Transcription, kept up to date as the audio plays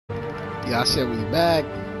Y'all said we back.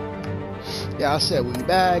 Y'all said we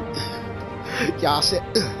back. Y'all said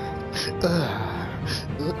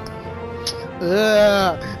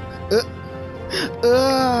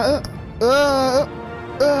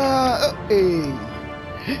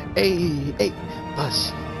hey,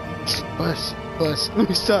 bus. Let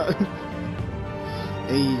me stop.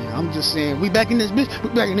 Hey, I'm just saying, we back in this bitch. We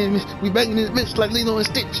back in this bitch like Lilo and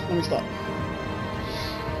Stitch. Let me stop.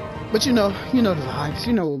 But you know the vibes.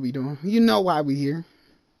 You know what we doing. You know why we here.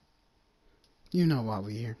 You know why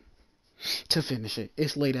we here. To finish it.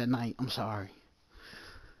 It's late at night. I'm sorry.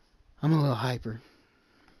 I'm a little hyper.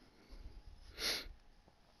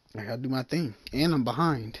 I gotta do my thing. And I'm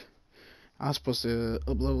behind. I was supposed to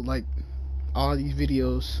upload like all these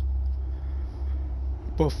videos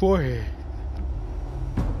beforehand.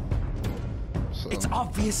 So. It's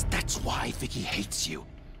obvious that's why Vicky hates you.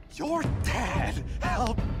 Your dad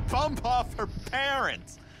helped bump off her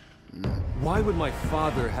parents. Why would my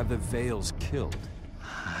father have the Vales killed?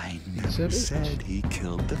 I never said he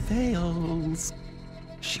killed the Vales.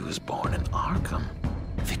 She was born in Arkham.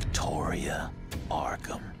 Victoria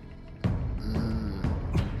Arkham.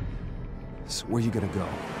 So where you gonna go?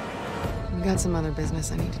 I've got some other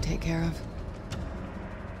business I need to take care of.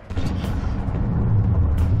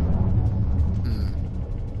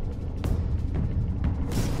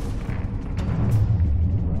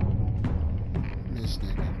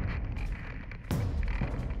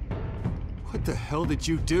 What the hell did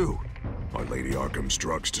you do? Our Lady Arkham's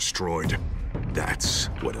drugs destroyed. That's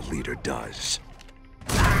what a leader does.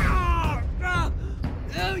 Oh,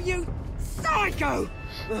 you psycho!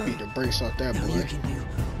 Beat the brakes off that boy. You can do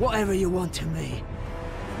whatever you want to me.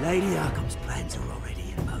 Lady Arkham's plans are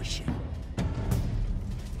already in motion.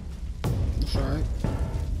 It's alright.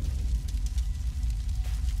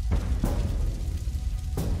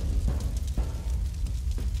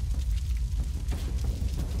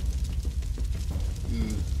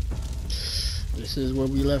 This is where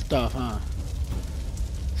we left off, huh?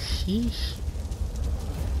 Sheesh.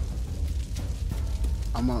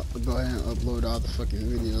 I'm gonna go ahead and upload all the fucking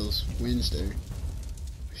videos Wednesday.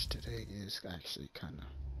 Which today is actually kind of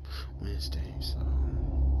Wednesday, so.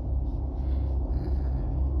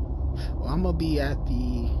 Well, I'm gonna be at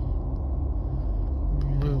the.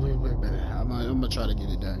 I'm gonna try to get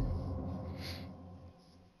it done.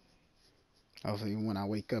 Hopefully, when I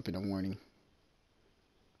wake up in the morning,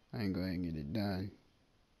 I can go ahead and get it done.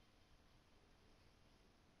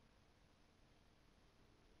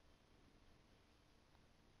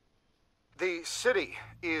 The city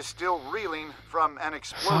is still reeling from an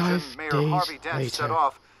explosion Mayor Harvey Dent set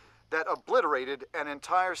off that obliterated an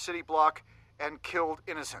entire city block and killed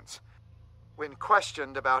innocents. When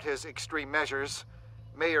questioned about his extreme measures,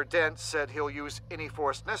 Mayor Dent said he'll use any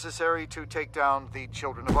force necessary to take down the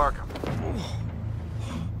children of Arkham.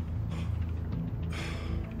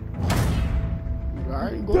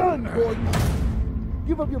 Done, Gordon!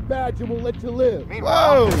 Give up your badge and we'll let you live.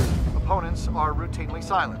 Meanwhile, opponents are routinely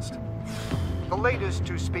silenced. The latest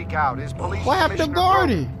to speak out is Police Commissioner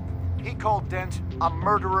Gordon. He called Dent a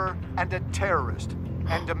murderer and a terrorist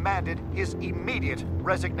and demanded his immediate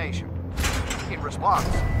resignation. In response,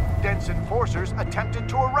 Dent's enforcers attempted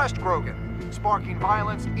to arrest Grogan, sparking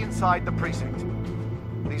violence inside the precinct.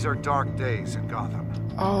 These are dark days in Gotham.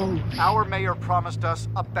 Our mayor promised us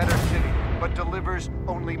a better city, but delivers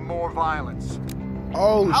only more violence.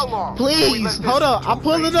 How long please, hold up, I'm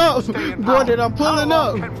pulling up. Gordon, I'm pulling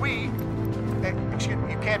up. Can we... Excuse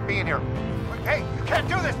me, you can't be in here. Hey, you can't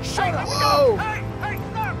do this. Shut up. Whoa. Hey,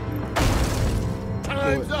 stop.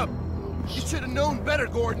 Time's up. You should have known better,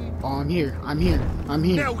 Gordon. Oh, I'm here.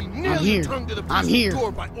 Now we nearly tongue to the precinct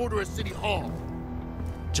door by order of City Hall.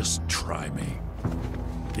 Just try me,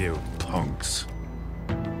 you punks.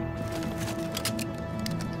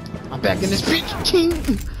 I'm back in this bitch. Ching.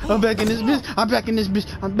 I'm back in this bitch. I'm back in this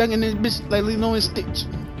bitch like Lilo and Stitch.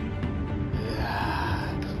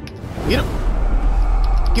 Get him.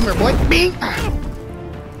 Give me her, boy. Bing.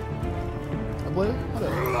 Boy,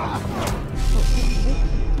 what up?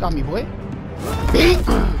 Got me, boy. Bing.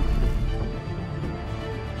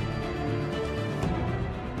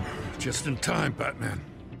 Just in time, Batman.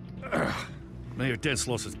 Mayor Dent's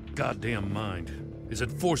lost his goddamn mind. His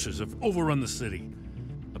enforcers have overrun the city.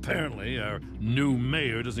 Apparently, our new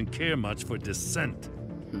mayor doesn't care much for dissent.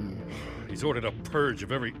 He's ordered a purge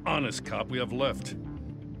of every honest cop we have left.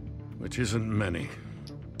 Which isn't many.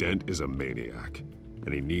 Dent is a maniac,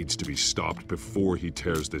 and he needs to be stopped before he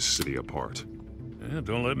tears this city apart. Yeah,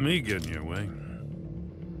 don't let me get in your way.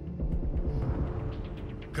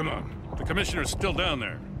 Come on, the commissioner's still down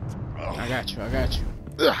there. I got you.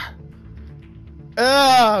 Ugh.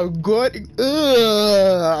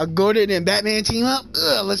 Gordon and Batman team up.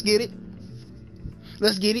 Let's get it.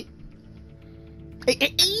 Let's get it.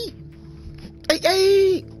 Hey.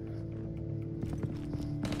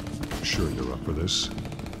 Sure you're up for this?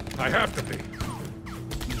 I have to be.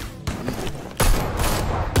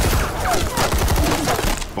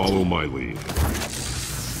 Follow my lead.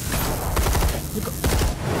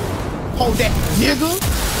 Hold that, nigga.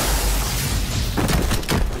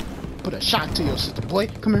 Put a shot to your sister, boy.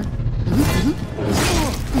 Come here.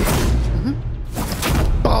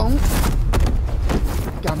 Boom.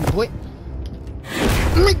 Got me, boy.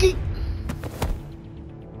 Mickey.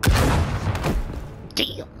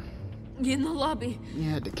 Damn. In the lobby. You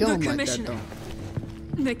had to kill him like that, though.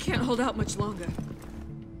 They can't hold out much longer.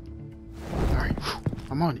 All right,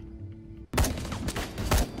 I'm on it.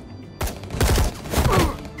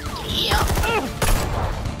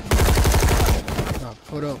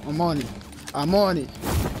 Hold up, I'm on it. I'm on it.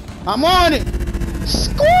 I'm on it.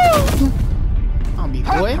 Squirrel. On me,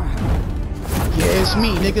 boy. Yeah, it's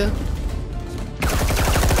me, nigga.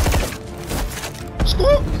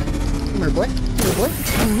 Squirrel. Come here, boy. Come here, boy.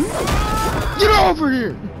 Get over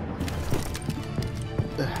here.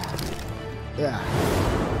 Yeah.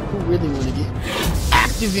 Who really want to get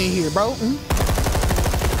active in here, bro?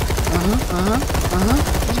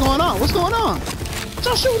 What's going on? What's going on? What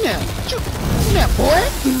y'all shooting at? Shooting at, boy?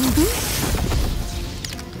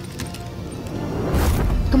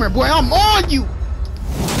 Come here, boy. I'm on you.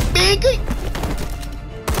 Biggie.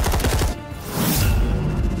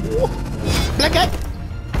 Black guy.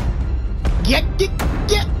 Get.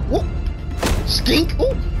 Whoa. Skink.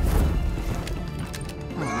 Ooh.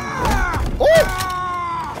 Ooh.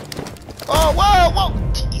 Oh, whoa.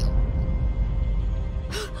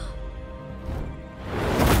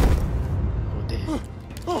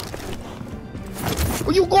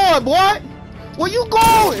 Where you going, boy? Where you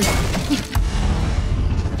going?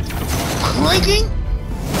 Clinking?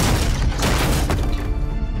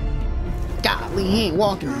 Golly, he ain't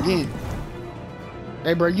walking again.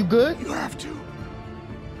 Hey, bro, you good? You have to.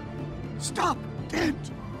 Stop,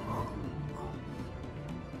 Dent.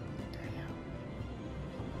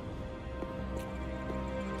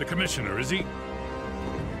 The commissioner, is he?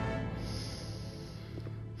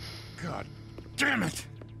 God damn it!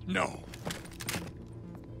 No.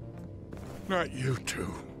 Not you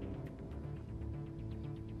two.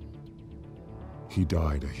 He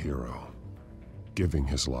died a hero, giving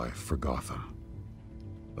his life for Gotham.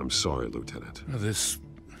 I'm sorry, Lieutenant. This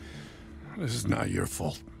is not your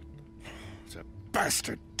fault. It's a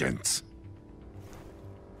bastard, Dents.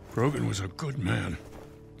 Brogan was a good man.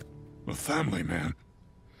 A family man.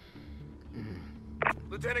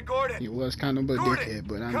 Lieutenant Gordon! He was kind of a dickhead,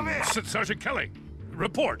 but I come mean... in! Sergeant Kelly,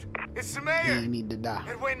 report! It's the He mayor! ain't need to die.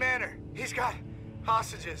 At Wayne Manor. He's got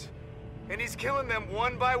hostages. And he's killing them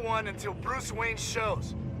one by one until Bruce Wayne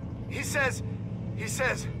shows. He says...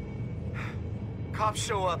 Cops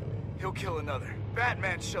show up, he'll kill another.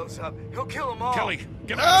 Batman shows up, he'll kill them all. Kelly,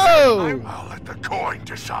 get out of Oh! I'll let the coin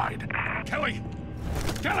decide. Kelly!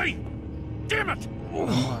 Damn it!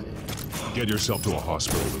 Get yourself to a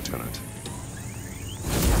hospital, Lieutenant.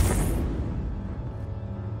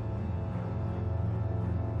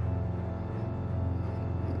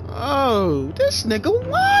 Oh, this nigga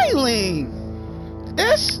wilding.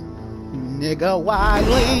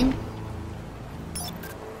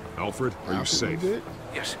 Alfred, are you safe?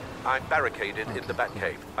 Yes, I'm barricaded in the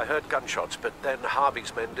Batcave. I heard gunshots, but then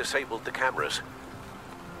Harvey's men disabled the cameras.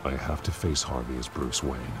 I have to face Harvey as Bruce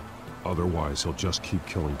Wayne. Otherwise, he'll just keep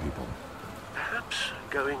killing people. Perhaps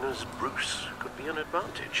going as Bruce could be an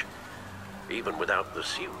advantage. Even without the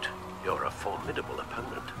suit, you're a formidable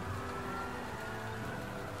opponent.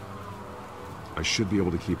 I should be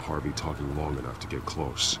able to keep Harvey talking long enough to get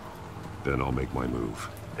close. Then I'll make my move.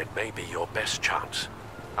 It may be your best chance.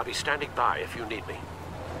 I'll be standing by if you need me.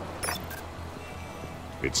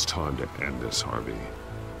 It's time to end this, Harvey.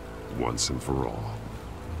 Once and for all.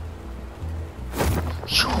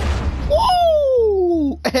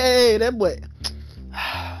 Woo! Hey, that boy.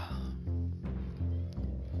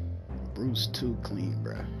 Bruce too clean,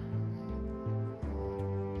 bro.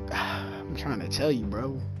 I'm trying to tell you,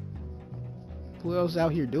 bro. Who else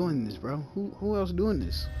out here doing this, bro? Who else doing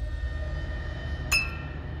this?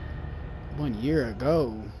 1 year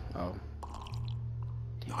ago. Oh.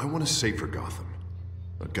 I want a safer Gotham.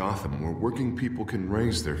 A Gotham where working people can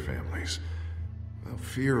raise their families without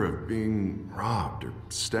fear of being robbed or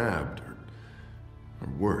stabbed or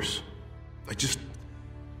worse.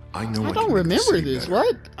 I know I don't remember this. better.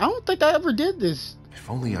 What? I don't think I ever did this. If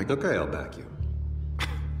only I... Okay, I'll back you.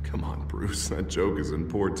 Come on, Bruce. That joke is in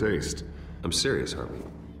poor taste. I'm serious, Harvey.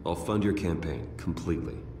 I'll fund your campaign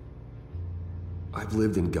completely. I've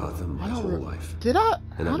lived in Gotham my whole life. Did I?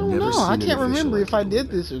 And I I've don't never know. seen I an can't official remember like if I you did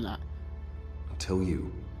live this or not. Until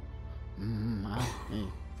you.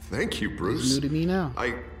 Thank you, Bruce. It's new to me now.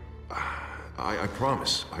 I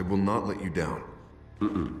promise, I will not let you down.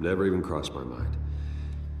 Never even crossed my mind.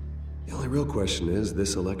 The only real question is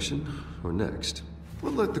this election or next?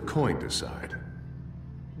 We'll let the coin decide.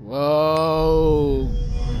 Whoa.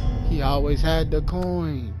 He always had the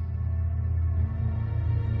coin.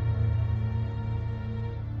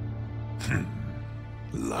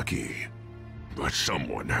 Lucky. But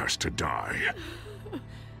someone has to die.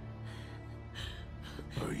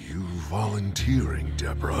 Are you volunteering,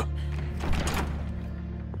 Deborah?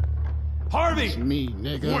 Harvey! It's me,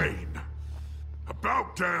 nigga. Wayne!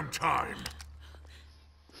 About damn time!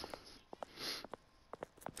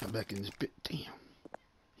 I'm back in this bit. Damn.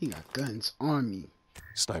 He got guns on me.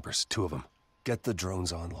 Snipers, 2 of them. Get the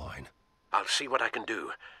drones online. I'll see what I can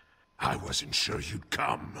do. I wasn't sure you'd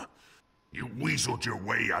come. You weaseled your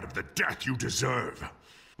way out of the death you deserve.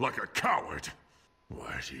 Like a coward.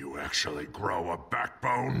 Why, do you actually grow a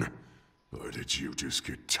backbone? Or did you just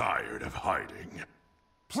get tired of hiding?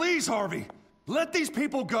 Please, Harvey! Let these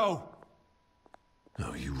people go!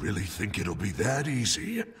 Oh, you really think it'll be that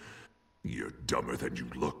easy? You're dumber than you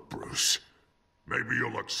look, Bruce. Maybe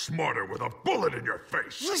you'll look smarter with a bullet in your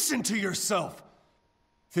face. Listen to yourself!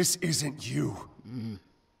 This isn't you.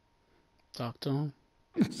 Talk to him.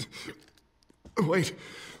 Wait.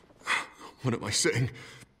 What am I saying?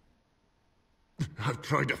 I've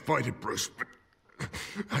tried to fight it, Bruce, but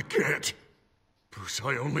I can't. Bruce,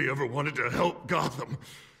 I only ever wanted to help Gotham.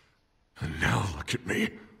 And now look at me.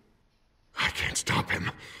 I can't stop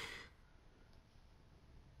him.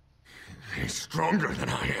 He's stronger than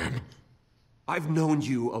I am. I've known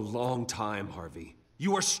you a long time, Harvey.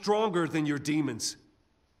 You are stronger than your demons.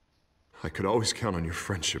 I could always count on your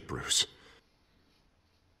friendship, Bruce.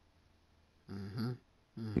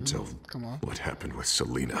 Until what happened with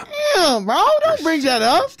Selina. Damn, bro, don't bring that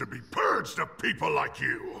up. To be purged of people like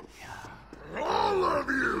you. All of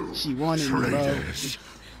you. She wanted me, bro. Traitors.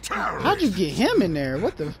 How'd you get him in there?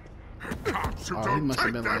 What the? Cops who Oh, he don't must have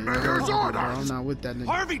take been their like, mayor's no, orders. I'm not with that nigga.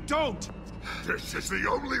 Harvey, don't! This is the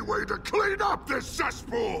only way to clean up this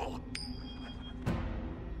cesspool.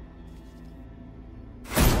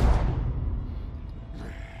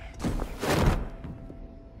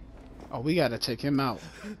 Oh, we gotta take him out.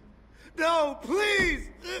 No, please!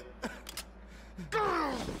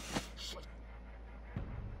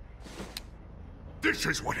 This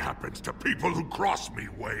is what happens to people who cross me,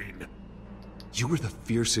 Wayne. You were the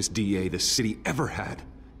fiercest DA the city ever had.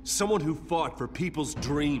 Someone who fought for people's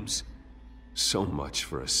dreams. So much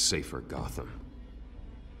for a safer Gotham.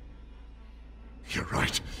 You're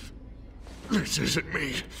right. This isn't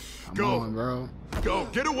me. Come on, bro. Go,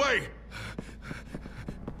 get away!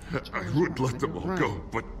 I would let them all go,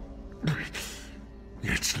 but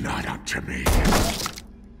it's not up to me.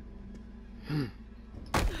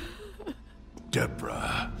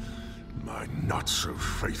 Deborah, my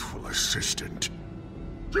not-so-faithful assistant.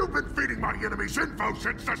 You've been feeding my enemies info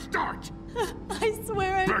since the start! I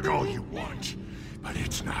swear I Beg all didn't. you want, but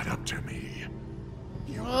it's not up to me.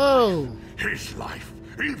 Whoa! His life,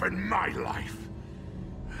 even my life.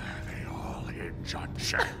 They all hinge on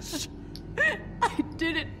chance. I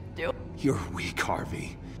didn't do it. You're weak,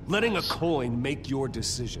 Harvey. Letting a coin make your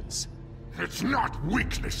decisions. It's not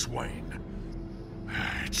weakness, Wayne.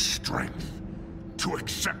 It's strength. To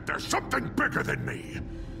accept there's something bigger than me.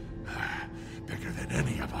 Bigger than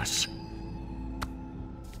any of us.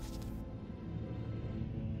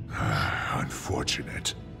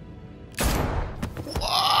 Unfortunate.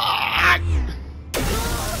 What?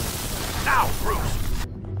 Now, Bruce!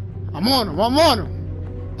 I'm on him. I'm on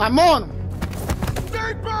him. I'm on him.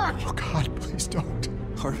 Stay back! Oh, God, please don't.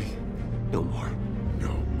 Harvey, no more.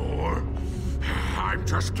 No more? I'm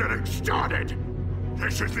just getting started.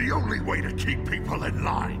 This is the only way to keep people in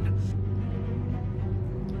line.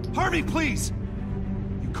 Harvey, please!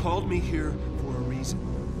 You called me here for a reason.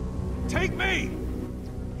 Take me!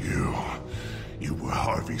 You were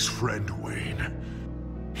Harvey's friend, Wayne.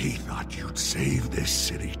 He thought you'd save this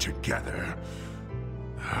city together.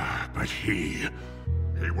 But he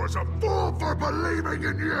was a fool for believing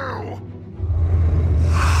in you!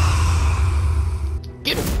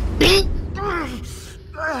 Get him.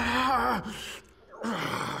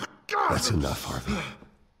 That's enough, Harvey.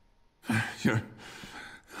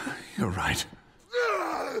 You're right.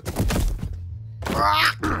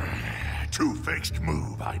 Two-faced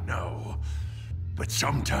move, I know. But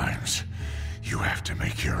sometimes you have to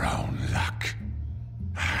make your own luck.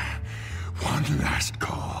 One last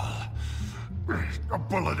call. A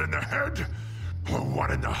bullet in the head, or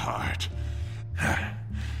one in the heart.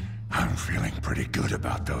 I'm feeling pretty good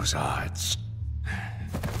about those odds.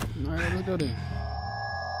 Alright, let's go there.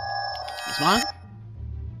 It's mine?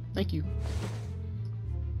 Thank you.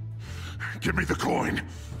 Give me the coin.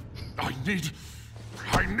 I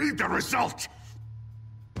need the result.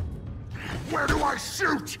 Where do I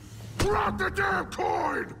shoot? Grab the damn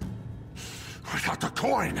coin! Without the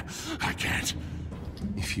coin, I can't.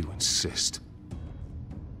 If you insist.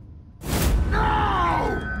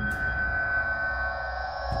 No!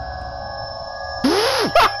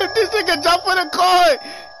 This nigga jump for the coin!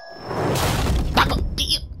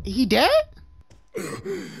 He dead?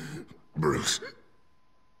 Bruce.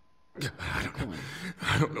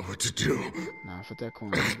 I don't know what to do. Nah, put that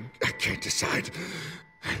coin. I can't decide.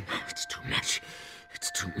 It's too much.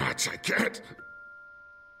 It's too much. I can't.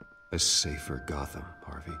 A safer Gotham,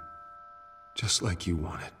 Harvey. Just like you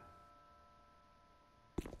wanted.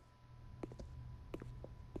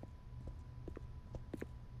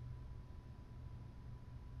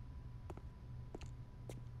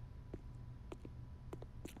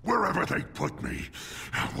 Wherever they put me,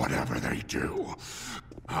 whatever they do,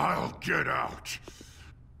 I'll get out.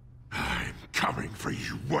 I'm coming for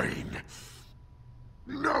you, Wayne.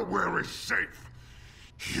 Nowhere is safe.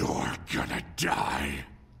 You're gonna die.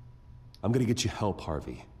 I'm gonna get you help,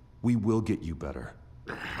 Harvey. We will get you better.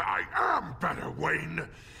 I am better, Wayne.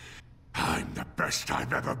 I'm the best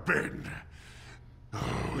I've ever been.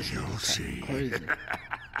 Oh, you'll see.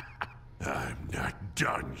 I'm not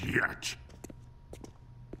done yet.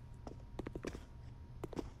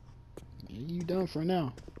 You done for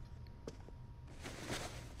now.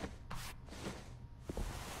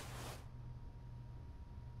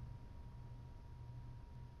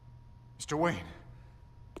 Mr. Wayne.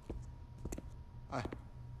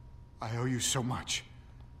 I owe you so much.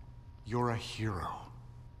 You're a hero.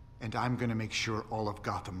 And I'm gonna make sure all of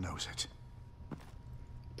Gotham knows it.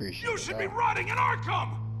 Appreciate you should be rotting in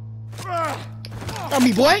Arkham! Tell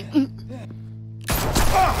me, boy!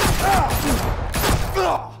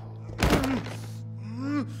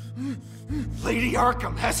 Lady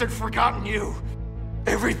Arkham hasn't forgotten you.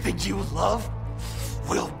 Everything you love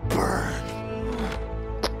will burn.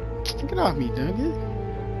 Get off me, nigga.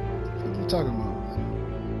 What are you talking about?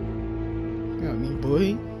 Get off me,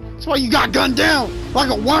 boy. That's why you got gunned down like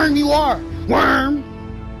a worm you are. Worm!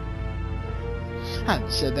 I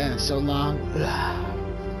haven't said that in so long.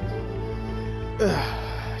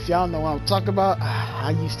 If y'all know what I'm talking about,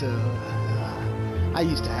 I used to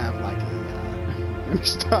have like a let me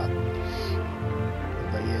stop.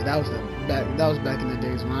 But yeah, that was back in the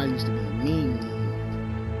days when I used to be mean.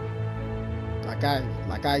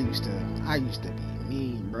 Like I used to be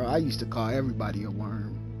mean, bro. I used to call everybody a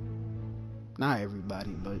worm. Not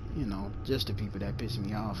everybody, but you know, just the people that piss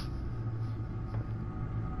me off.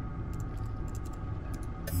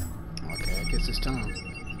 Okay, I guess it's time.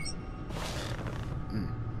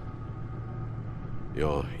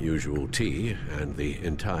 Your usual tea and the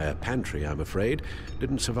entire pantry, I'm afraid,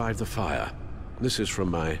 didn't survive the fire. This is from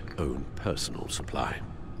my own personal supply.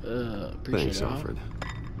 Thanks, Alfred.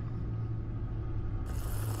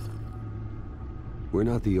 We're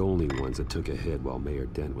not the only ones that took a hit while Mayor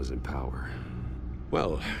Dent was in power.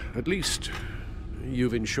 Well, at least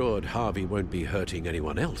you've ensured Harvey won't be hurting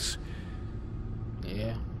anyone else.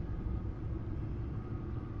 Yeah.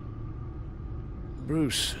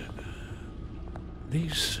 Bruce,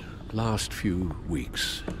 these last few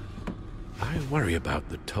weeks, I worry about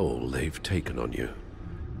the toll they've taken on you.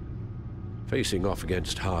 Facing off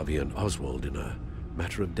against Harvey and Oswald in a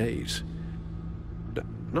matter of days.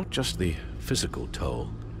 Not just the physical toll.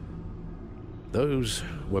 Those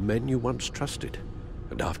were men you once trusted,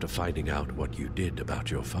 and after finding out what you did about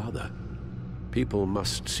your father, people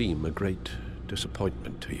must seem a great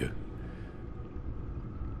disappointment to you.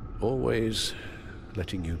 Always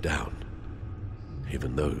letting you down,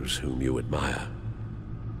 even those whom you admire.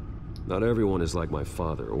 Not everyone is like my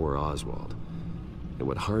father or Oswald. And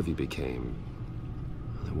what Harvey became,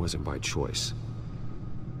 it wasn't by choice.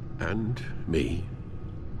 And me.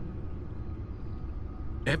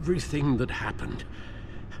 Everything that happened,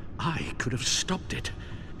 I could have stopped it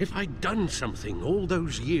if I'd done something all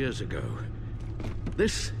those years ago.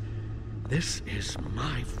 This is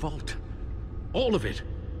my fault. All of it.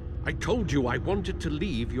 I told you I wanted to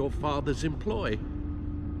leave your father's employ.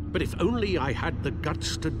 But if only I had the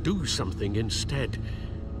guts to do something instead.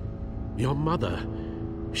 Your mother,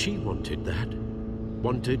 she wanted that.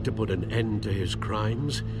 Wanted to put an end to his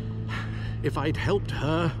crimes. If I'd helped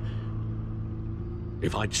her,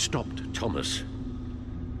 if I'd stopped Thomas,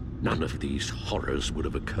 none of these horrors would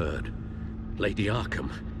have occurred. Lady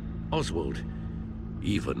Arkham, Oswald,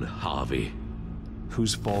 even Harvey.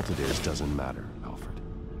 Whose fault it is doesn't matter, Alfred.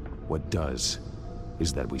 What does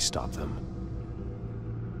is that we stop them.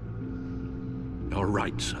 All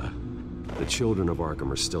right, sir. The children of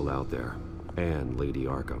Arkham are still out there, and Lady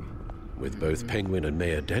Arkham. With both Penguin and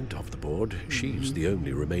Mayor Dent off the board, she's the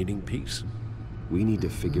only remaining piece. We need to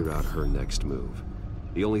figure out her next move.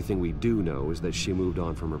 The only thing we do know is that she moved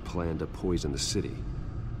on from her plan to poison the city.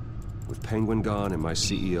 With Penguin gone and my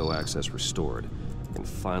CEO access restored, I can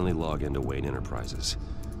finally log into Wayne Enterprises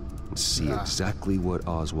and see exactly what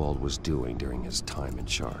Oswald was doing during his time in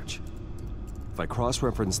charge. If I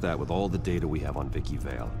cross-reference that with all the data we have on Vicky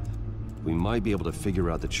Vale, we might be able to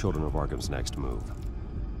figure out the Children of Arkham's next move.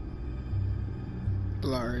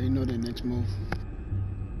 Well, I already know their next move.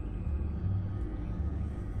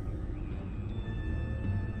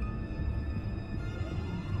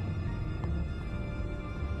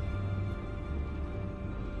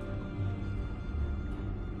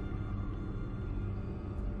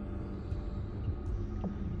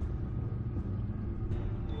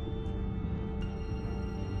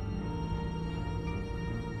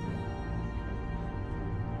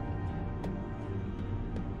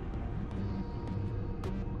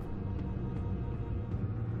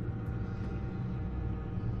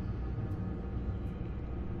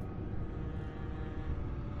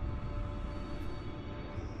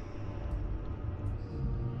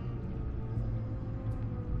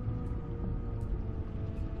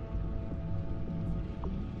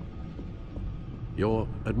 Your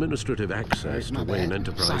administrative access to Wayne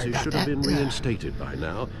Enterprises should have been reinstated by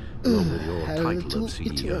now, along with your title of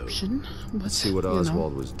CEO. Let's see what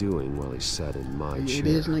Oswald was doing while he sat in my chair. It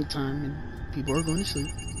is nighttime and people are going to sleep.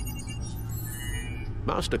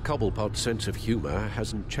 Master Cobblepot's sense of humor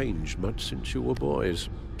hasn't changed much since you were boys.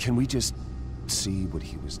 Can we just see what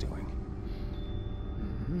he was doing?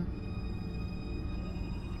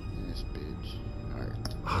 This bitch. All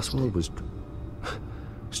right. Oswald was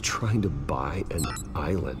trying to buy an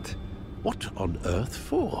island. What on earth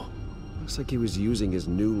for? Looks like he was using his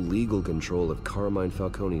new legal control of Carmine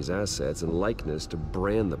Falcone's assets and likeness to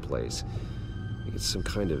brand the place. It's some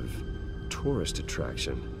kind of tourist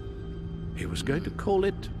attraction. He was going to call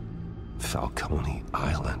it Falcone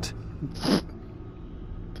Island.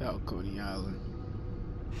 Falcone Island.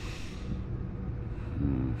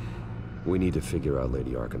 We need to figure out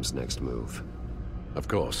Lady Arkham's next move. Of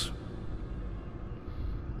course.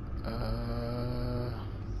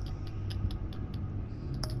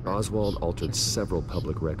 Oswald altered several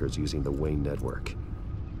public records using the Wayne network.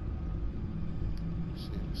 Let's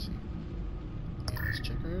see. Yeah, let's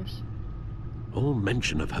check hers. All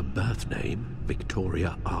mention of her birth name,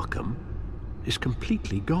 Victoria Arkham, is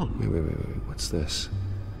completely gone. Wait. What's this?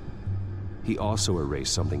 He also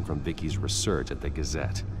erased something from Vicky's research at the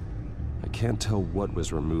Gazette. I can't tell what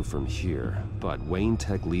was removed from here, but Wayne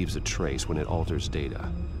Tech leaves a trace when it alters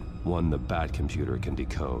data. One the Bat computer can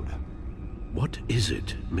decode. What is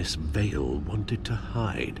it Miss Vale wanted to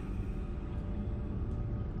hide?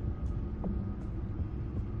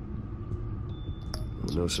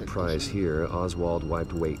 No surprise here, Oswald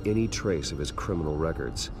wiped away any trace of his criminal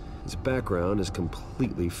records. His background is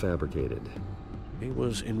completely fabricated. He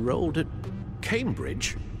was enrolled at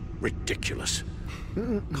Cambridge? Ridiculous.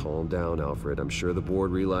 Calm down, Alfred. I'm sure the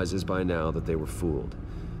board realizes by now that they were fooled.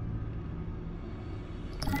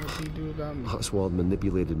 What did he do about me? Oswald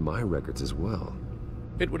manipulated my records as well.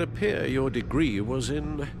 It would appear your degree was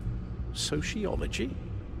in sociology?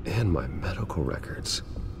 And my medical records.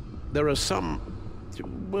 There are some,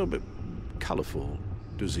 well, colorful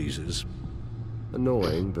diseases.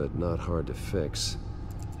 Annoying, but not hard to fix.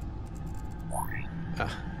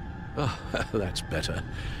 That's better.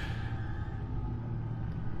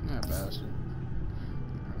 Not bastard.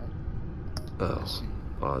 Oh,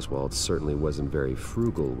 Oswald certainly wasn't very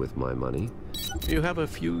frugal with my money. You have a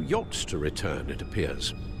few yachts to return, it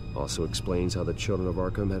appears. Also explains how the Children of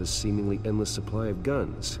Arkham had a seemingly endless supply of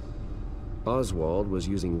guns. Oswald was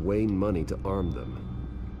using Wayne money to arm them.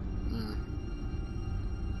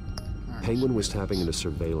 Penguin was tapping into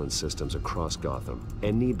surveillance systems across Gotham.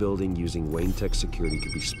 Any building using Wayne Tech security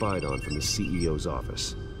could be spied on from the CEO's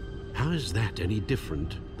office. How is that any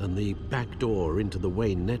different than the back door into the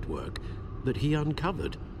Wayne network that he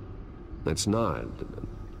uncovered? It's not.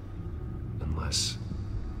 Unless...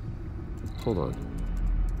 Hold on.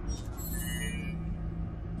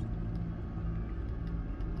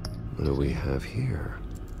 What do we have here?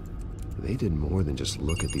 They did more than just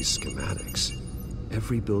look at these schematics.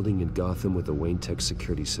 Every building in Gotham with the Wayne Tech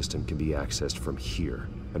security system can be accessed from here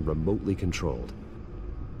and remotely controlled.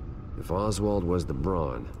 If Oswald was the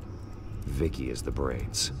brawn, Vicky is the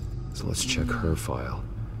brains. So let's check her file.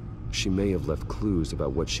 She may have left clues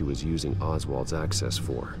about what she was using Oswald's access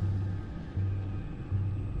for.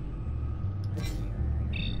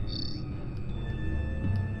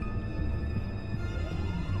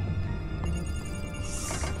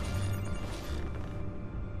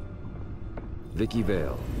 Vicky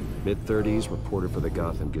Vale, mid-30s, reporter for the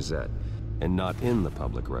Gotham Gazette, and not in the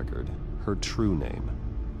public record. Her true name,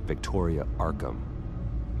 Victoria Arkham.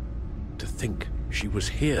 To think she was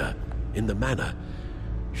here, in the manor.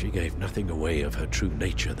 She gave nothing away of her true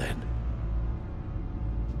nature then.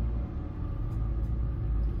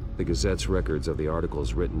 The Gazette's records of the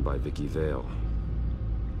articles written by Vicky Vale.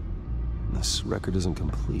 This record isn't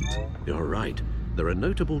complete. You're right. There are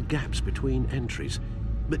notable gaps between entries,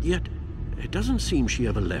 but yet it doesn't seem she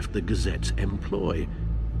ever left the Gazette's employ.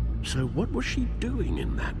 So what was she doing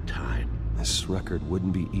in that time? This record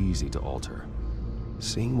wouldn't be easy to alter.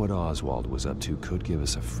 Seeing what Oswald was up to could give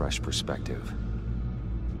us a fresh perspective.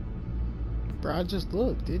 Bro, I just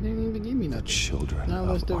looked. It didn't even give me nothing. The children Not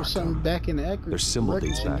unless of there was something Arkham. back in the record. Their symbol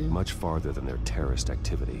dates back much farther than their terrorist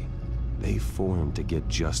activity. They formed to get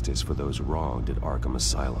justice for those wronged at Arkham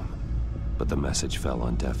Asylum. But the message fell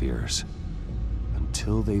on deaf ears.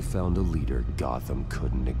 Until they found a leader Gotham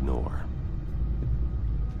couldn't ignore.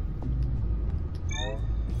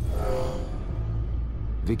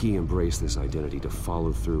 Vicky embraced this identity to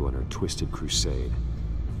follow through on her twisted crusade.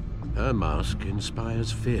 Her mask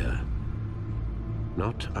inspires fear.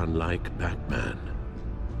 Not unlike Batman.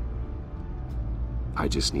 I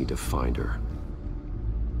just need to find her.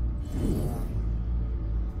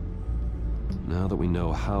 Now that we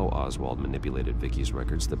know how Oswald manipulated Vicky's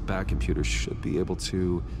records, the Bat computer should be able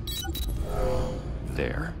to...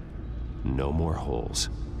 There. No more holes.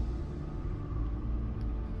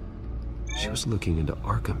 She was looking into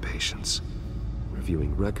Arkham patients,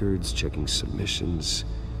 reviewing records, checking submissions,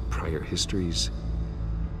 prior histories.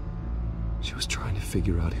 She was trying to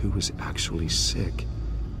figure out who was actually sick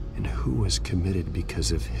and who was committed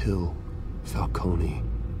because of Hill, Falcone,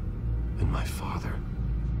 and my father.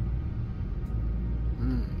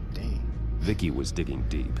 Dang. Vicky was digging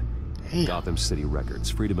deep. Damn. Gotham City records,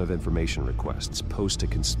 Freedom of Information requests, posts to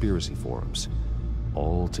conspiracy forums.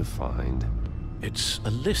 All to find... It's a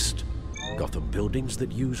list. Gotham buildings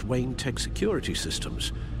that use Wayne Tech security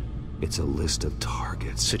systems. It's a list of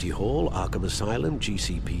targets. City Hall, Arkham Asylum,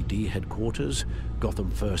 GCPD headquarters, Gotham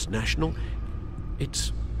First National.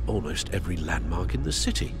 It's almost every landmark in the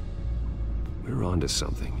city. We're onto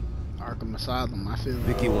something. Arkham Asylum, I feel.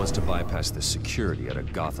 Vicky wants to bypass the security at a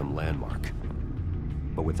Gotham landmark.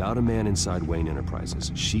 But without a man inside Wayne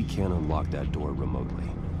Enterprises, she can't unlock that door remotely.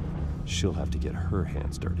 She'll have to get her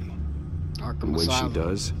hands dirty. Arkham And when Asylum. she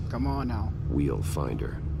does, come on now. We'll find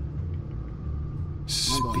her.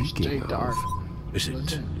 I'm going Speaking straight to of... Arkham. Is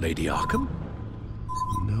it Lady Arkham?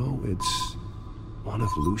 No, it's one of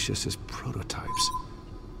Lucius's prototypes.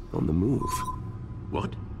 On the move.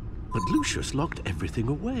 What? But Lucius locked everything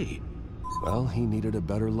away. Well, he needed a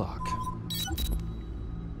better lock.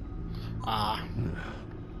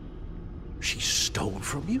 She stole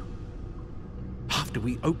from you? After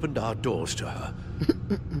we opened our doors to her?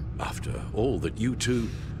 After all that you two...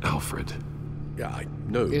 Alfred. Yeah, I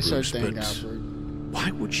know, It's Bruce, her thing, but Alfred.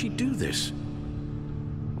 why would she do this?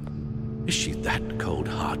 Is she that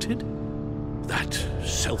cold-hearted? That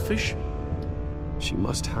selfish? She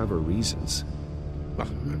must have her reasons. Well,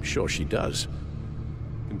 I'm sure she does.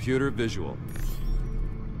 Computer visual.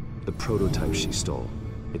 The prototype she stole.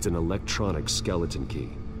 It's an electronic skeleton key.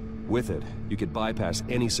 With it, you could bypass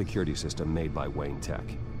any security system made by Wayne Tech.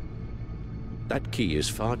 That key is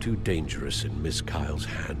far too dangerous in Miss Kyle's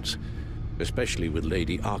hands, especially with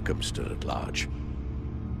Lady Arkham still at large.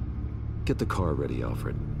 Get the car ready,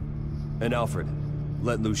 Alfred. And Alfred,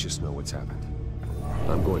 let Lucius know what's happened.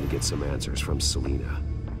 I'm going to get some answers from Selina.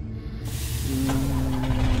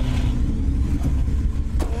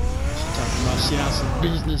 Talking about she has some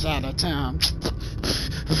business out of town.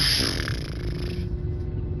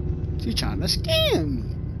 She trying to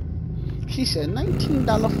scam me. She said $19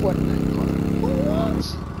 Fortnite card. What?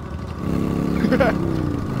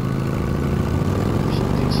 She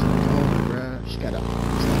thinks she's cold, bruh. She got a...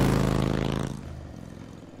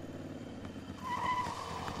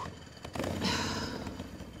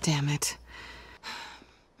 Damn it.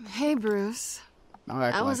 Hey, Bruce.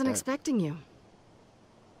 I wasn't expecting you.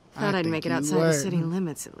 Thought I'd make it outside the city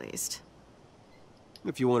limits, at least.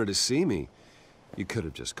 If you wanted to see me, you could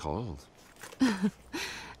have just called.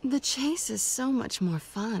 The chase is so much more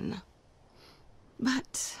fun.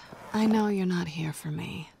 But I know you're not here for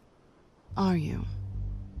me. Are you?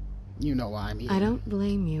 You know why I'm here. I don't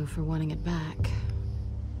blame you for wanting it back.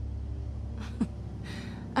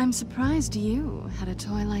 I'm surprised you had a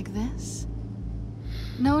toy like this.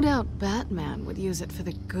 No doubt Batman would use it for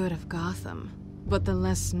the good of Gotham, but the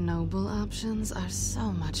less noble options are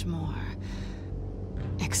so much more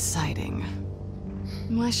exciting.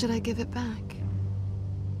 Why should I give it back?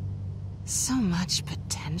 So much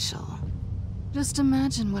potential. Just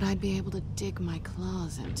imagine what I'd be able to dig my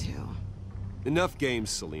claws into. Enough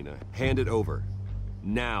games, Selina. Hand it over.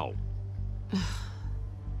 Now.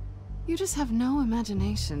 You just have no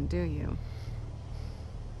imagination, do you?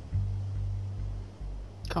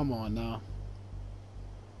 Come on now.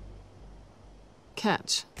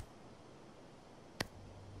 Catch.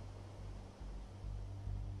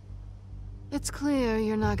 It's clear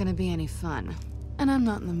you're not gonna be any fun, and I'm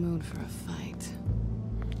not in the mood for a fight.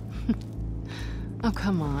 Oh,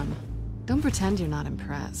 come on. Don't pretend you're not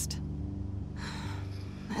impressed.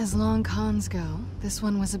 As long cons go, this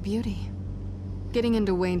one was a beauty. Getting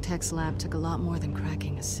into Wayne Tech's lab took a lot more than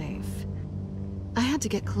cracking a safe. I had to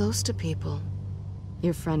get close to people.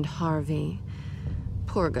 Your friend Harvey.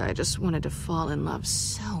 Poor guy just wanted to fall in love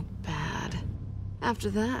so bad. After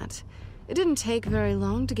that, it didn't take very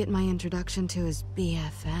long to get my introduction to his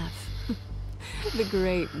BFF. The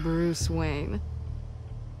great Bruce Wayne.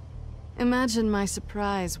 Imagine my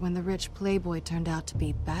surprise when the rich playboy turned out to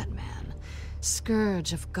be Batman,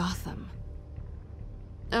 Scourge of Gotham.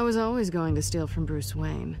 I was always going to steal from Bruce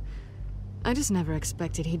Wayne. I just never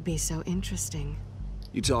expected he'd be so interesting.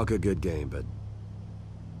 You talk a good game, but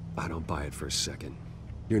I don't buy it for a second.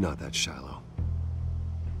 You're not that shallow.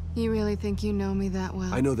 You really think you know me that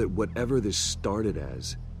well? I know that whatever this started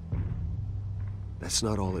as, that's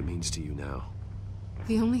not all it means to you now.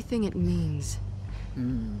 The only thing it means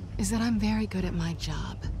is that I'm very good at my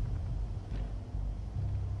job.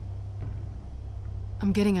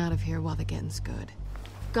 I'm getting out of here while the getting's good.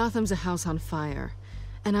 Gotham's a house on fire,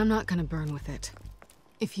 and I'm not gonna burn with it.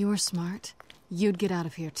 If you were smart, you'd get out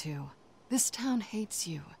of here too. This town hates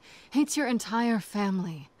you, hates your entire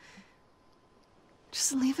family.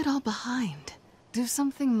 Just leave it all behind. Do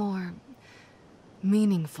something more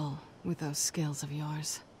meaningful with those skills of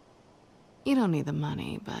yours. You don't need the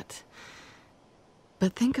money, but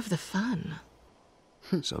think of the fun.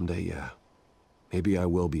 Someday, yeah. Maybe I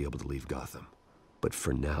will be able to leave Gotham. But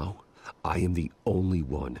for now, I am the only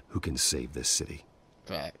one who can save this city.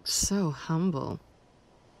 Facts. So humble.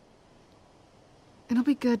 It'll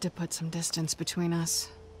be good to put some distance between us.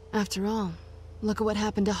 After all, look at what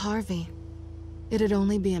happened to Harvey. It'd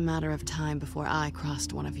only be a matter of time before I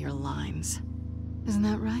crossed one of your lines. Isn't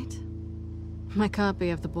that right? My copy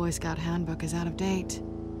of the Boy Scout Handbook is out of date.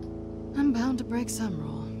 I'm bound to break some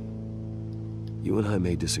rule. You and I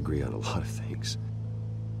may disagree on a lot of things,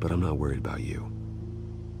 but I'm not worried about you.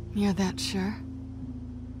 You're that sure?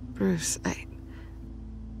 Bruce, I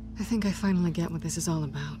think I finally get what this is all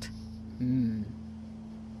about.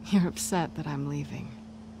 You're upset that I'm leaving.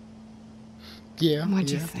 Yeah.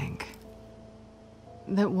 What'd you think?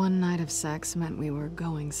 That one night of sex meant we were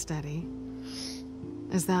going steady?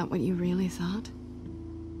 Is that what you really thought?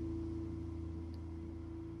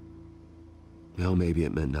 Well, maybe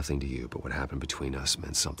it meant nothing to you, but what happened between us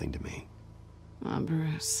meant something to me. Aw,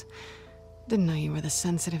 Bruce. Didn't know you were the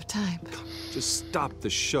sensitive type. Just stop the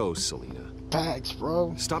show, Selina. Facts,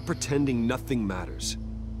 bro. Stop pretending nothing matters.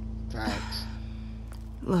 Facts.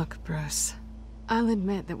 Look, Bruce. I'll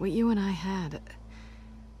admit that what you and I had,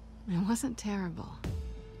 it wasn't terrible.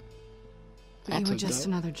 But you were just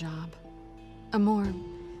another job. A more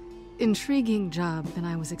intriguing job than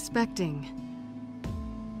I was expecting.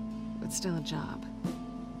 But still a job.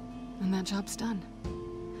 And that job's done.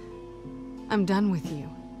 I'm done with you.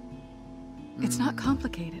 It's not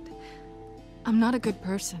complicated. I'm not a good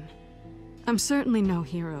person. I'm certainly no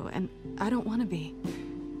hero, and I don't want to be.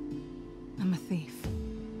 I'm a thief.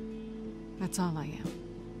 That's all I am.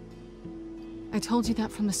 I told you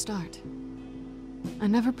that from the start. I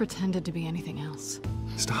never pretended to be anything else.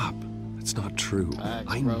 Stop. That's not true.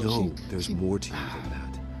 I know there's more to you than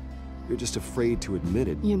that. You're just afraid to admit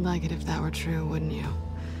it. You'd like it if that were true, wouldn't you?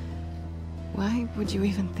 Why would you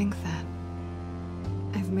even think that?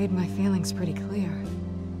 I've made my feelings pretty clear.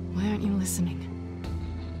 Why aren't you listening?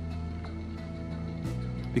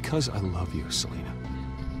 Because I love you, Selina.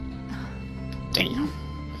 Damn.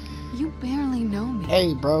 You barely know me.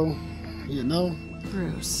 Hey, bro. You know,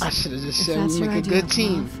 Bruce. I should have just said we make a good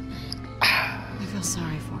team. I feel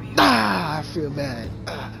sorry for you. I feel bad.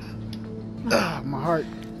 My heart.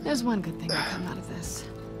 There's one good thing to come out of this.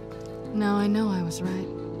 Now I know I was right.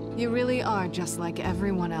 You really are just like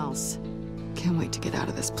everyone else. Can't wait to get out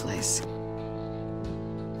of this place.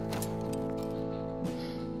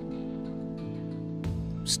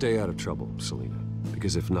 Stay out of trouble, Selina.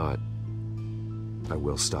 Because if not, I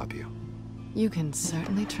will stop you. You can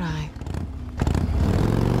certainly try.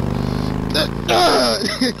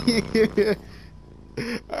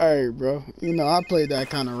 Alright, bro. You know, I played that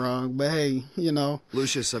kind of wrong, but hey, you know.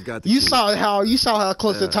 Lucius, I've got the You key. saw how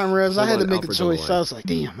close the timer is. I had to make Alfred's a choice. on the So I line. was like,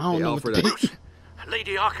 damn, I don't Hey, know Alfred, what to do.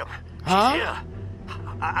 Lady Arkham. Huh? She's here.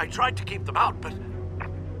 I tried to keep them out, but...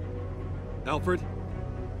 Alfred?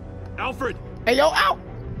 Alfred! Hey, yo, out!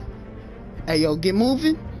 Hey, yo, get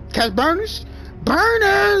moving. Catch burners.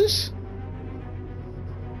 Burners!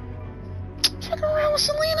 Fuck around with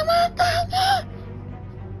Selena, man.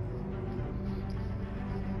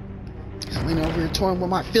 Selena over here toying with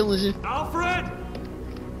my feelings. Alfred!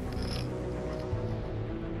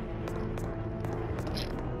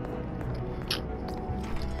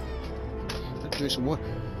 Let's drink some water.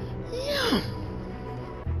 Yeah.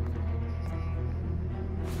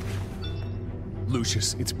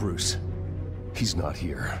 Lucius, it's Bruce. He's not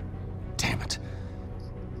here. Damn it.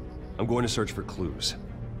 I'm going to search for clues.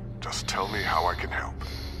 Just tell me how I can help.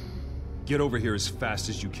 Get over here as fast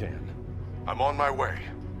as you can. I'm on my way.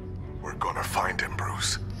 We're gonna find him,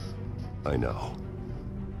 Bruce. I know.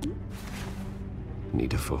 Need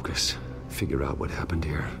to focus. Figure out what happened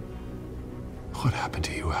here. What happened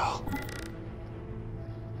to you, Al?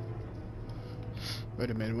 Wait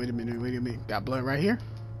a minute. Got blood right here?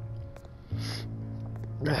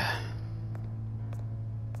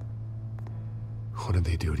 What did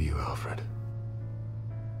they do to you, Alfred?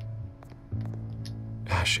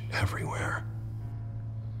 Ash everywhere.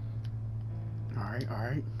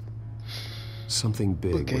 Alright. Something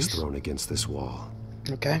big was Bookcase. thrown against this wall.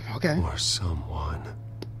 Okay. Or someone.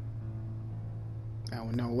 I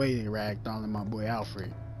would no way they ragged on my boy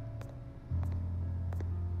Alfred.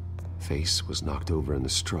 Face was knocked over in the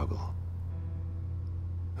struggle.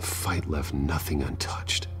 The fight left nothing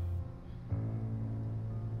untouched.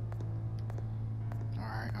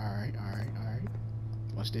 Alright.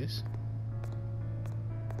 What's this?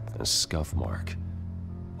 A scuff mark.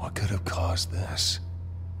 What could have caused this?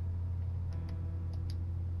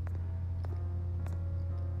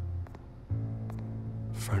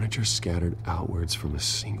 Furniture scattered outwards from a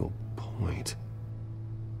single point.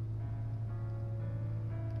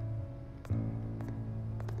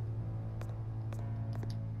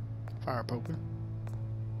 Fire poker.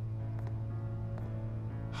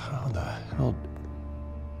 How the hell?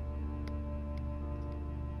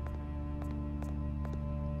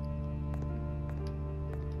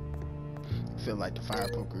 I feel like the fire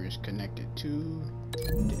poker is connected to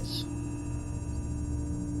this.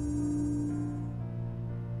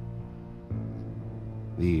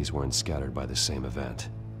 These weren't scattered by the same event.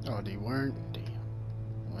 Oh, they weren't? Damn.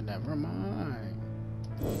 Well, never mind.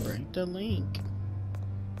 Break the link.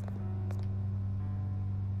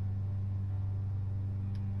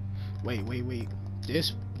 Wait.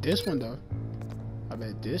 This one, though. I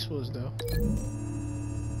bet this was, though.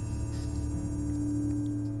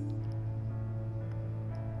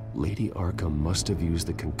 Lady Arkham must have used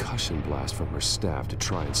the concussion blast from her staff to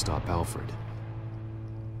try and stop Alfred.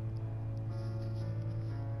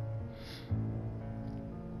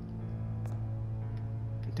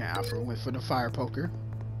 Then Alfred went for the fire poker.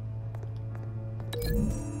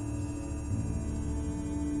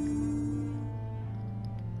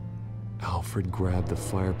 Alfred grabbed the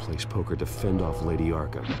fireplace poker to fend off Lady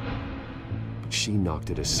Arkham, but she knocked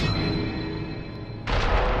it aside.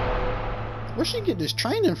 Where'd she get this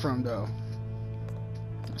training from, though?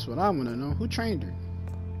 That's what I want to know. Who trained her?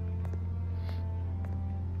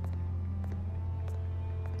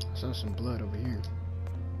 I saw some blood over here.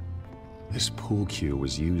 This pool cue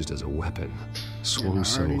was used as a weapon, swung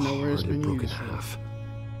so hard it broke in half.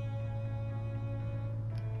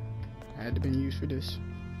 Had to been used for this.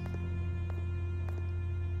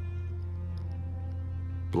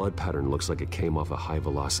 Blood pattern looks like it came off a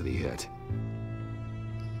high-velocity hit.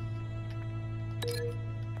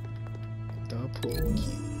 The pool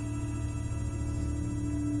cue.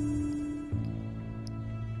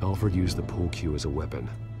 Alfred used the pool cue as a weapon.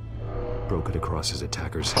 Broke it across his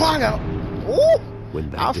attacker's Clog head. out! Ooh! When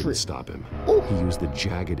that Alfred. didn't stop him, Ooh. he used the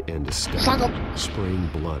jagged end to Clog stab up. him, spraying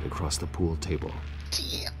blood across the pool table.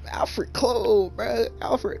 Damn, Alfred cold, bro.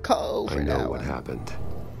 Alfred cold I for know that what one. happened.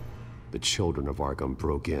 The children of Arkham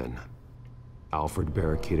broke in. Alfred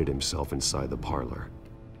barricaded himself inside the parlor.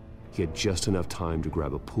 He had just enough time to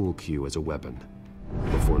grab a pool cue as a weapon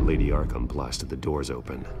before Lady Arkham blasted the doors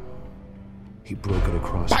open. He broke it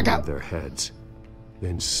across one of their heads,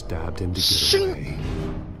 then stabbed him to get away.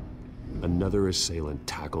 Another assailant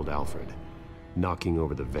tackled Alfred, knocking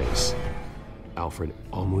over the vase. Alfred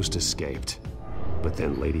almost escaped. But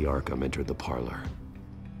then Lady Arkham entered the parlor.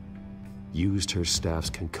 Used her staff's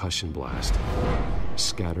concussion blast,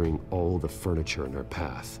 scattering all the furniture in her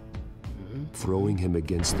path, throwing him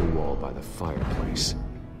against the wall by the fireplace.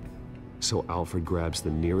 So Alfred grabs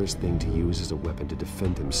the nearest thing to use as a weapon to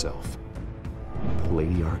defend himself. But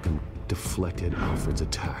Lady Arkham deflected Alfred's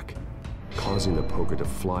attack, causing the poker to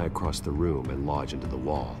fly across the room and lodge into the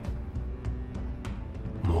wall.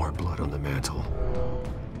 More blood on the mantle.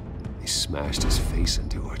 He smashed his face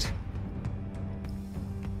into it.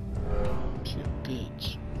 You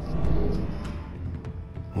bitch.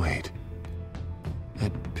 Wait.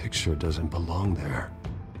 That picture doesn't belong there.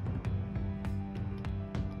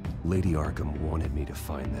 Lady Arkham wanted me to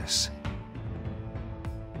find this.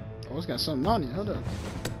 Oh, it's got something on it. Hold up.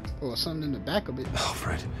 Or something in the back of it.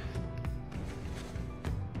 Alfred.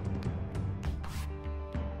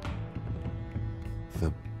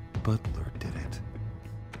 The butler did it.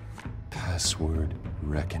 Password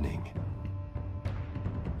reckoning.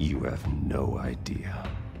 You have no idea.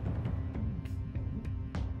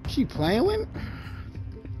 She playing with me?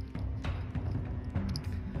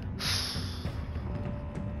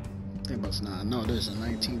 They must not know there's a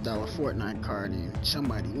 $19 Fortnite card and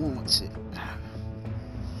somebody wants it.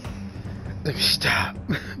 Let me stop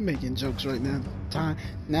making jokes right now.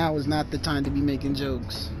 Now is not the time to be making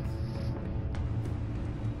jokes.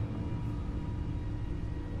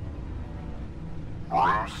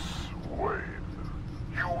 Bruce Wayne,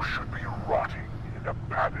 you should be rotting in a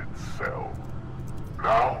padded cell.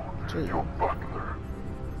 Now, your butler,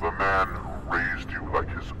 the man who raised you like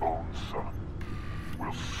his own son,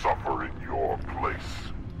 will suffer in your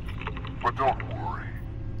place. But don't worry,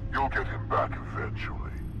 you'll get him back eventually.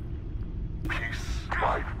 Peace,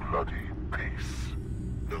 my bloody peace.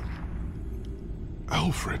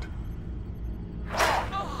 Alfred.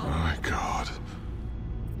 My God.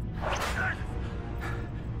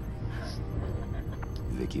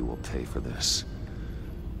 Vicky will pay for this.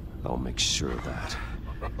 I'll make sure of that.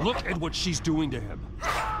 Look at what she's doing to him.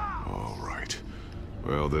 All right.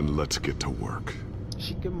 Well, then let's get to work.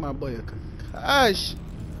 She give my boy a concussion.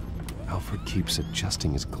 Alfred keeps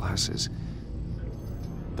adjusting his glasses.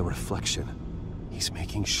 The reflection. He's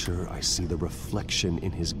making sure I see the reflection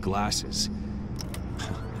in his glasses.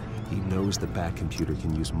 He knows the Batcomputer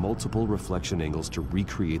can use multiple reflection angles to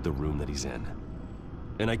recreate the room that he's in.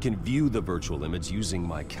 And I can view the virtual image using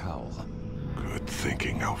my cowl. Good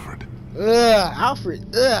thinking, Alfred.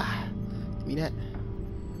 Alfred, Give me that.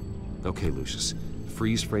 Okay, Lucius.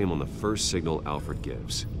 Freeze frame on the first signal Alfred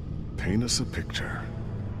gives. Paint us a picture.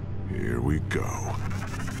 Here we go.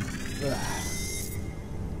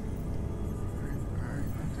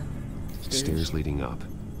 Stairs leading up.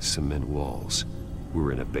 Cement walls.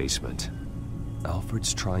 We're in a basement.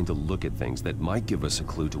 Alfred's trying to look at things that might give us a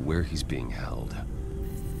clue to where he's being held.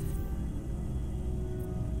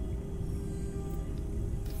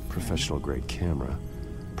 Professional-grade camera.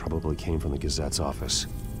 Probably came from the Gazette's office.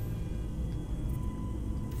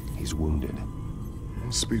 He's wounded.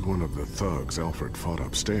 Must be one of the thugs Alfred fought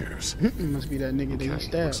upstairs. Must be that nigga that he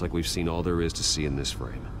stabbed. Looks like we've seen all there is to see in this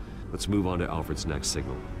frame. Let's move on to Alfred's next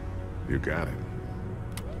signal. You got it.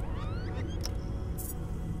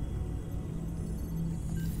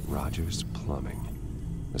 Rogers Plumbing.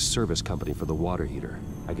 A service company for the water heater.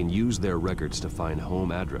 I can use their records to find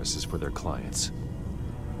home addresses for their clients.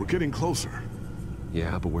 We're getting closer.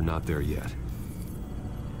 Yeah, but we're not there yet.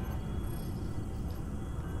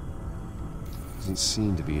 Doesn't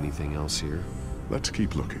seem to be anything else here. Let's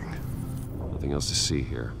keep looking. Nothing else to see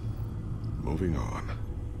here. Moving on.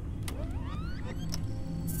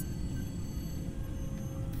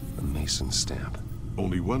 A Mason stamp.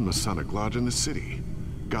 Only one Masonic lodge in the city.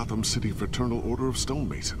 Gotham City Fraternal Order of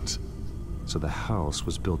Stonemasons. So the house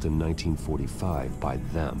was built in 1945 by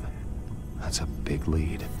them. That's a big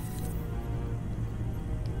lead.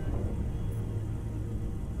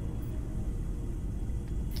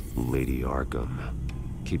 Lady Arkham.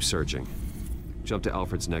 Keep searching. Jump to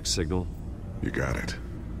Alfred's next signal. You got it.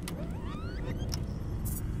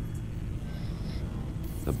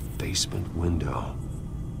 A basement window.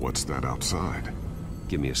 What's that outside?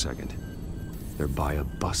 Give me a second. They're by a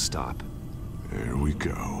bus stop. There we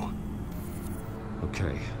go.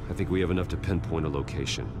 Okay, I think we have enough to pinpoint a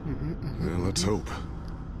location. Well, let's hope.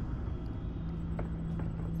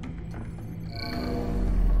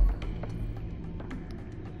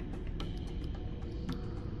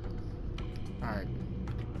 Alright.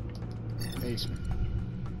 Basement.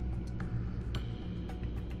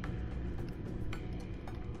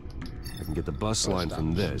 I can get the bus line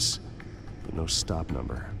from this, but no stop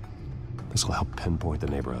number. This will help pinpoint the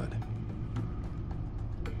neighborhood.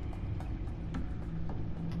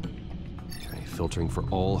 filtering for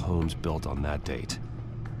all homes built on that date.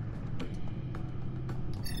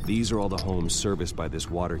 These are all the homes serviced by this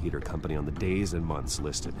water heater company on the days and months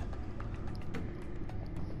listed.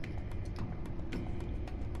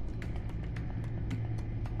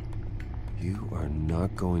 You are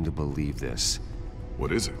not going to believe this.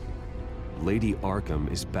 What is it? Lady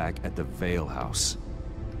Arkham is back at the Vale House,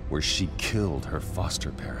 where she killed her foster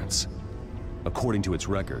parents. According to its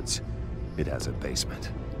records, it has a basement.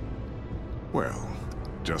 Well,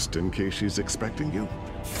 just in case she's expecting you.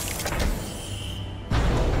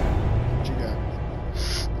 What you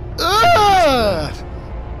got?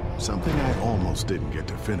 Something I almost didn't get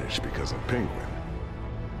to finish because of Penguin.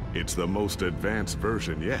 It's the most advanced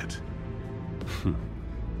version yet.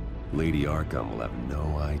 Lady Arkham will have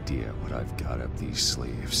no idea what I've got up these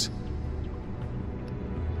sleeves.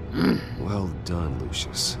 Well done,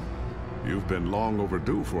 Lucius. You've been long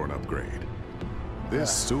overdue for an upgrade.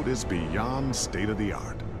 This suit is beyond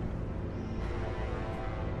state-of-the-art.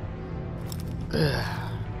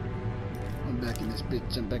 I'm back in this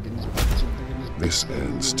bitch, I'm back in this bitch, I'm back in this bitch. This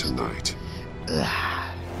ends tonight.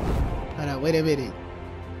 Hold on, wait a minute.